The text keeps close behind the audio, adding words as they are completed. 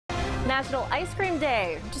National Ice Cream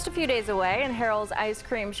Day, just a few days away, and Herrell's Ice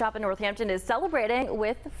Cream Shop in Northampton is celebrating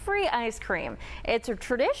with free ice cream. It's a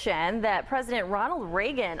tradition that President Ronald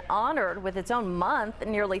Reagan honored with its own month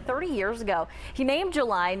nearly 30 years ago. He named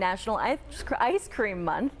July National Ice Cream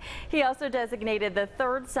Month. He also designated the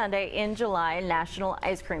third Sunday in July National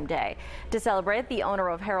Ice Cream Day. To celebrate, the owner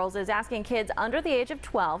of Herrell's is asking kids under the age of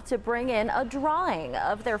 12 to bring in a drawing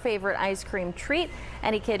of their favorite ice cream treat.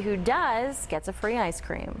 Any kid who does gets a free ice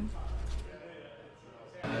cream.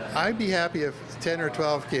 I'd be happy if 10 or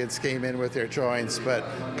 12 kids came in with their drawings, but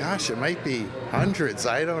gosh, it might be hundreds.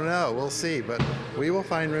 I don't know. We'll see, but we will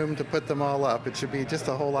find room to put them all up. It should be just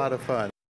a whole lot of fun.